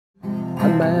Her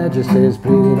Majesty's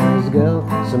pretty nice girl,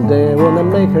 someday I wanna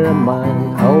make her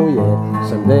mine. Oh yeah,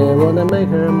 someday I wanna make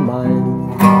her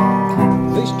mine.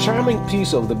 This charming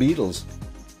piece of the Beatles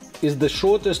is the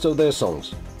shortest of their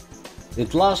songs.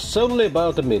 It lasts only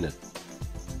about a minute.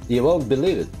 You won't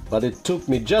believe it, but it took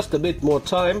me just a bit more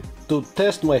time to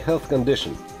test my health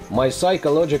condition, my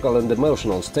psychological and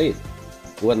emotional state,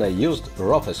 when I used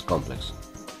ROFES complex.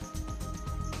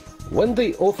 When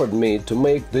they offered me to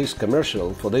make this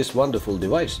commercial for this wonderful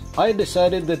device, I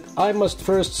decided that I must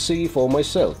first see for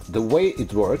myself the way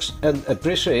it works and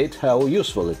appreciate how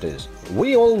useful it is.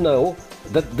 We all know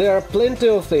that there are plenty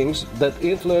of things that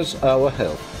influence our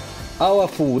health. Our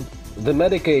food, the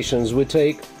medications we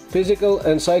take, physical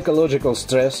and psychological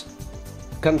stress,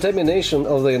 contamination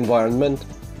of the environment,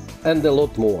 and a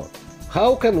lot more.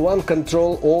 How can one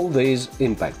control all these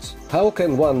impacts? How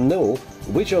can one know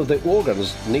which of the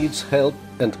organs needs help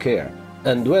and care?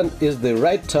 And when is the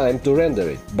right time to render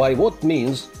it? By what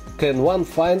means can one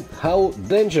find how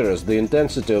dangerous the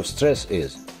intensity of stress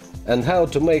is? And how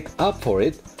to make up for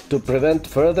it to prevent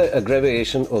further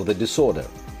aggravation of the disorder?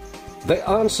 The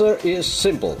answer is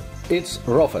simple. It's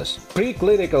ROFES,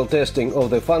 preclinical testing of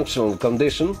the functional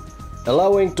condition,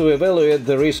 allowing to evaluate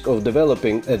the risk of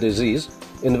developing a disease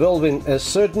involving a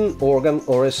certain organ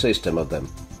or a system of them.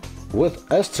 With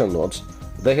astronauts,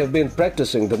 they have been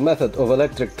practicing the method of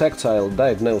electric tactile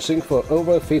diagnosing for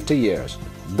over 50 years.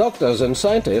 Doctors and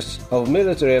scientists of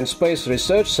military and space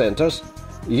research centers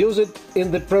use it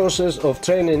in the process of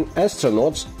training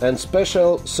astronauts and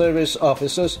special service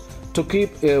officers to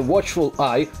keep a watchful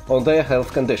eye on their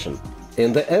health condition.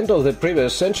 In the end of the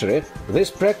previous century, this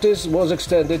practice was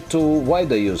extended to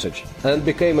wider usage and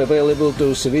became available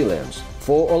to civilians.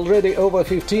 For already over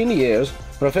 15 years,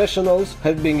 professionals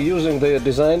have been using their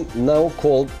design, now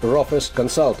called ROFES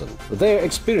Consultant. Their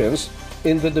experience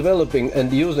in the developing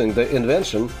and using the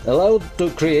invention allowed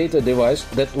to create a device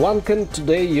that one can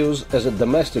today use as a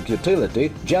domestic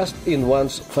utility just in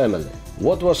one's family.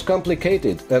 What was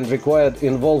complicated and required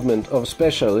involvement of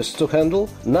specialists to handle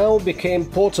now became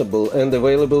portable and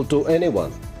available to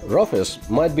anyone. ROFES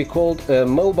might be called a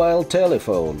mobile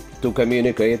telephone to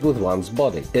communicate with one's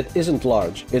body. It isn't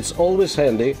large, it's always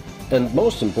handy, and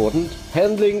most important,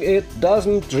 handling it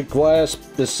doesn't require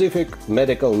specific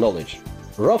medical knowledge.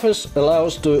 ROFES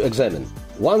allows to examine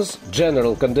one's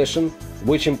general condition,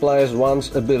 which implies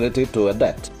one's ability to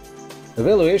adapt.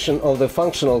 Evaluation of the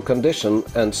functional condition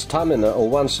and stamina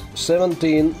of one's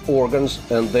 17 organs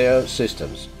and their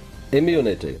systems.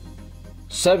 Immunity,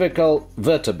 cervical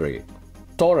vertebrae,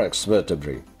 thorax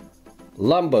vertebrae,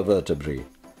 lumbar vertebrae,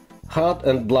 heart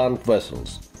and blood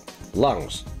vessels,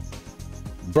 lungs,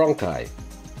 bronchi,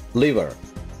 liver,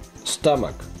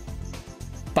 stomach,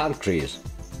 pancreas,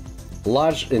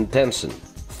 large intestine,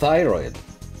 thyroid,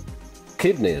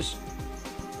 kidneys,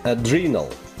 adrenal,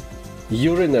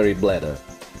 urinary bladder,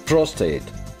 prostate,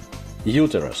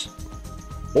 uterus.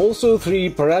 Also 3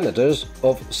 parameters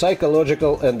of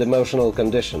psychological and emotional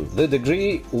condition, the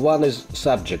degree one is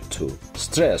subject to: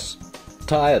 stress,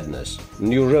 tiredness,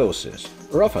 neurosis.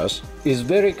 ROFES is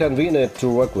very convenient to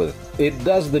work with. It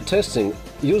does the testing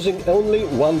using only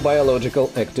one biological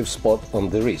active spot on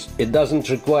the wrist. It doesn't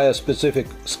require specific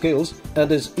skills and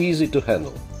is easy to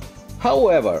handle.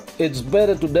 However, it's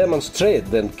better to demonstrate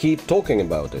than keep talking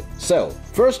about it. So,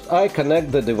 first I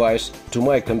connect the device to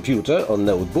my computer or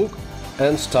notebook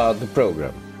and start the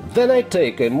program. Then I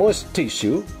take a moist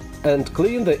tissue and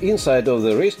clean the inside of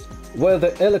the wrist where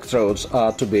the electrodes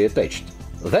are to be attached.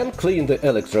 Then clean the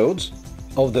electrodes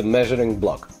of the measuring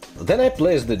block. Then I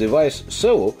place the device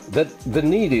so that the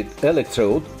needed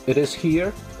electrode, it is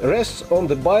here, rests on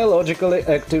the biologically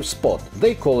active spot.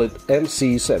 They call it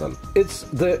MC7. It's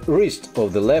the wrist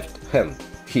of the left hand,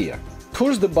 here.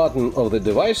 Push the button of the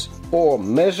device or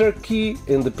measure key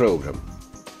in the program.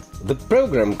 The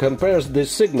program compares the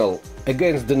signal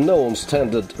against the known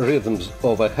standard rhythms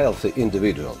of a healthy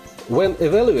individual. When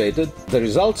evaluated, the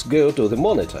results go to the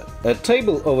monitor. A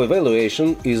table of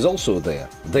evaluation is also there.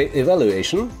 The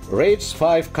evaluation rates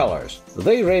 5 colors.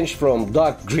 They range from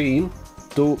dark green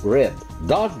to red.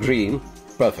 Dark green,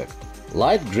 perfect.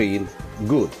 Light green,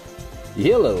 good.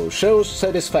 Yellow shows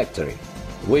satisfactory,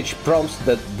 which prompts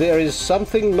that there is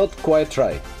something not quite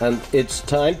right, and it's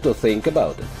time to think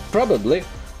about it. Probably,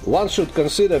 one should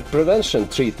consider prevention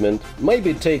treatment,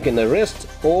 maybe taking a rest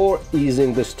or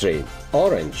easing the strain.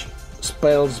 Orange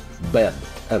spells bad,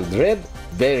 and red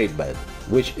very bad,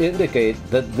 which indicate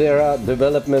that there are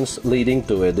developments leading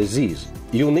to a disease.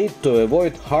 You need to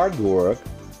avoid hard work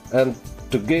and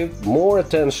to give more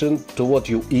attention to what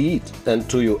you eat and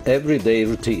to your everyday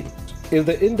routine. If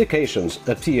the indications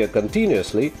appear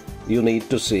continuously, you need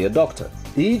to see a doctor.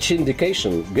 Each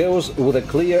indication goes with a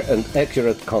clear and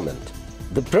accurate comment.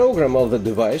 The program of the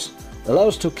device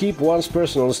allows to keep one's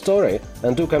personal story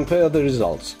and to compare the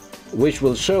results, which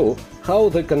will show how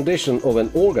the condition of an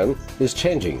organ is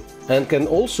changing, and can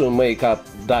also make up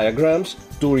diagrams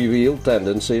to reveal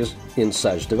tendencies in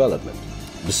such development.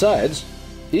 Besides,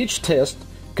 each test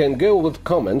can go with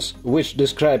comments which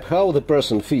describe how the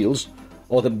person feels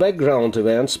or the background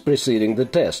events preceding the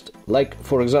test, like,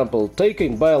 for example,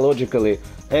 taking biologically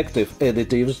active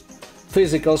additives,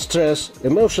 physical stress,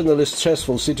 emotionally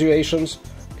stressful situations,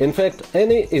 in fact,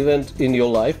 any event in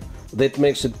your life that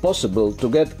makes it possible to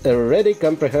get a really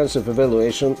comprehensive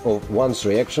evaluation of one's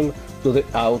reaction to the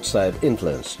outside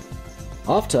influence.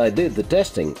 After I did the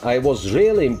testing, I was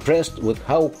really impressed with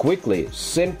how quickly,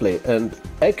 simply and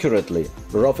accurately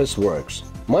ROFES works.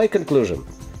 My conclusion: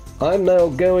 I'm now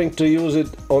going to use it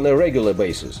on a regular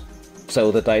basis,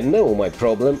 so that I know my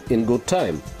problem in good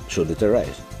time, should it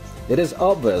arise. It is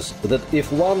obvious that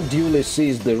if one duly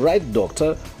sees the right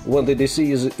doctor when the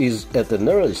disease is at an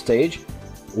early stage,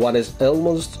 one is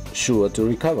almost sure to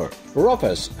recover.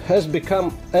 ROFES has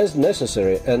become as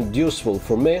necessary and useful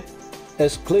for me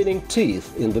as cleaning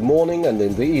teeth in the morning and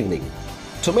in the evening.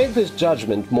 To make this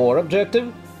judgment more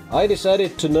objective, I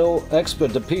decided to know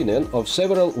expert opinion of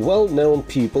several well-known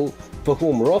people for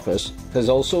whom ROFES has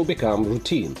also become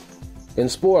routine. In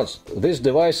sports, this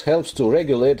device helps to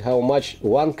regulate how much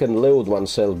one can load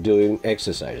oneself during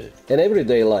exercises. In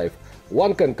everyday life,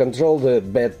 one can control the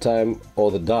bedtime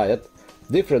or the diet.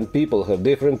 Different people have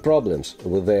different problems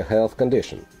with their health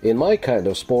condition. In my kind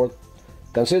of sport,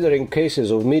 considering cases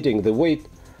of meeting the weight,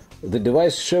 the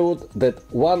device showed that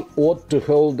one ought to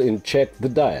hold in check the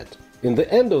diet. In the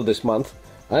end of this month,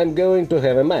 I'm going to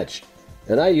have a match,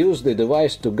 and I use the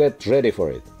device to get ready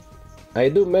for it. I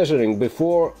do measuring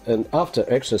before and after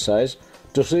exercise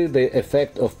to see the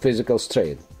effect of physical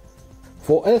strain.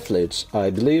 For athletes, I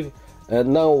believe,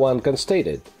 and now one can state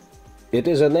it, it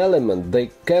is an element they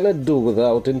cannot do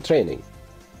without in training.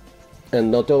 And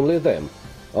not only them,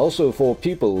 also for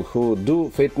people who do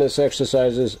fitness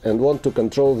exercises and want to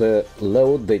control the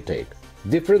load they take.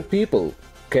 Different people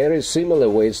carry similar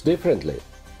weights differently.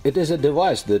 It is a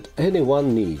device that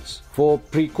anyone needs for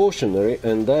precautionary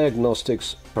and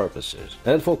diagnostics purposes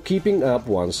and for keeping up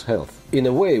one's health. In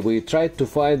a way, we try to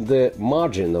find the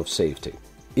margin of safety,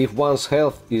 if one's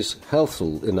health is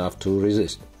healthful enough to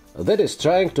resist. That is,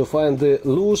 trying to find the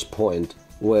loose point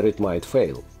where it might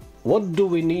fail. What do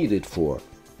we need it for?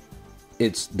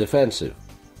 It's defensive.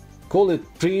 Call it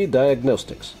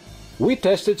pre-diagnostics. We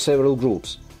tested several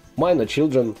groups: minor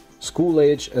children, school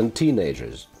age and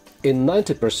teenagers. In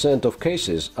 90% of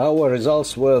cases, our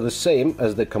results were the same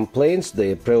as the complaints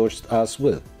they approached us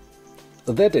with.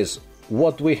 That is,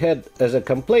 what we had as a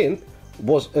complaint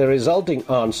was a resulting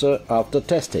answer after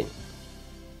testing.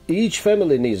 Each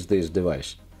family needs this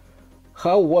device.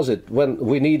 How was it when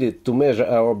we needed to measure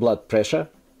our blood pressure?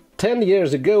 10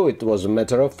 years ago it was a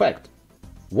matter of fact.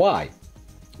 Why?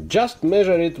 Just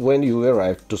measure it when you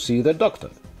arrive to see the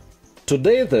doctor.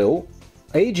 Today, though,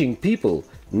 aging people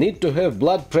need to have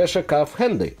blood pressure cuff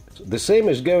handy. The same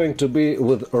is going to be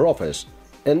with ROFES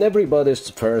and everybody's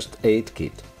first aid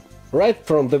kit. Right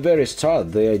from the very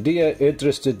start, the idea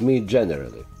interested me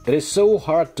generally. It is so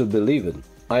hard to believe in.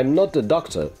 I'm not a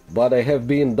doctor, but I have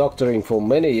been doctoring for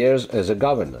many years as a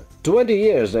governor. 20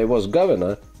 years I was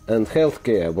governor and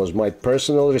healthcare was my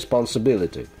personal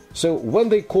responsibility. So when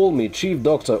they call me chief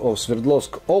doctor of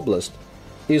Sverdlovsk Oblast,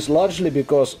 is largely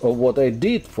because of what I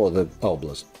did for the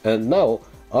oblast. And now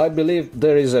I believe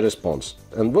there is a response.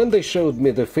 And when they showed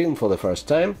me the film for the first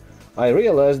time, I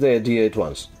realized the idea at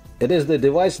once. It is the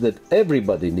device that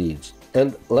everybody needs.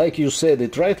 And like you said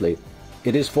it rightly,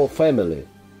 it is for family.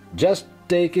 Just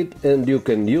take it and you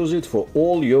can use it for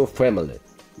all your family.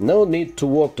 No need to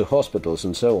walk to hospitals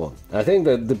and so on. I think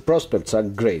that the prospects are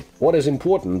great. What is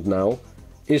important now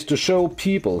is to show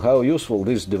people how useful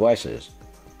this device is.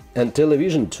 And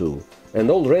television too.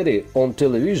 And already on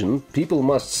television people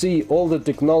must see all the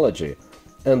technology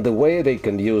and the way they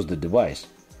can use the device.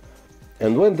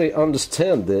 And when they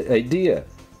understand the idea,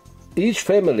 each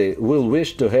family will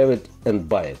wish to have it and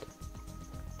buy it.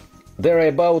 There are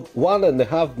about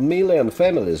 1.5 million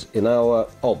families in our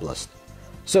oblast.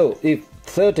 So if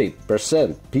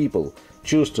 30% people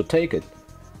choose to take it,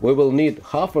 we will need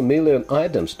 500,000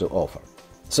 items to offer.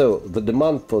 So the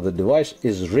demand for the device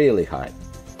is really high.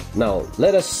 Now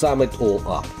let us sum it all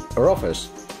up. ROFES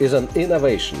is an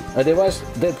innovation, a device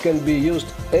that can be used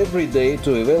every day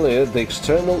to evaluate the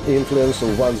external influence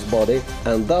of one's body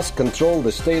and thus control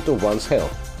the state of one's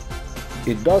health.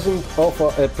 It doesn't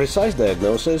offer a precise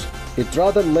diagnosis, it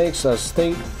rather makes us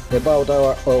think about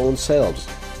our own selves,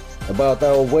 about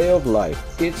our way of life.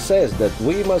 It says that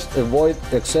we must avoid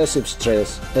excessive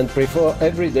stress and prefer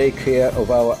everyday care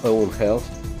of our own health,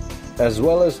 as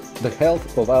well as the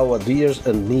health of our dears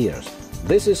and nears.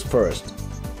 This is first.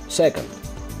 Second,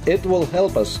 it will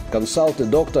help us consult a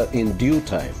doctor in due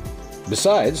time.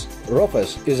 Besides,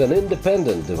 ROFES is an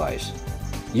independent device.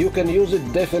 You can use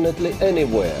it definitely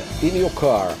anywhere, in your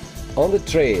car, on the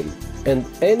train, and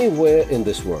anywhere in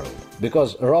this world,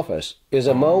 because ROFES is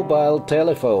a mobile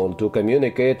telephone to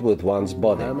communicate with one's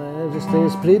body. Her Majesty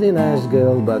is a pretty nice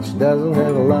girl, but she doesn't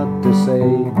have a lot to say.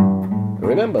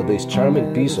 Remember, this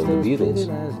charming piece of the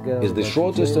Beatles is the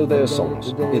shortest of their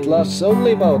songs. It lasts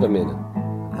only about a minute.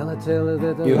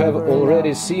 You have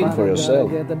already seen for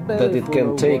yourself that it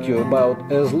can take you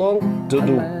about as long to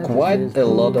do quite a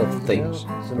lot of things.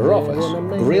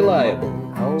 ROFES,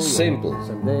 reliable, simple,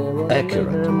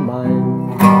 accurate.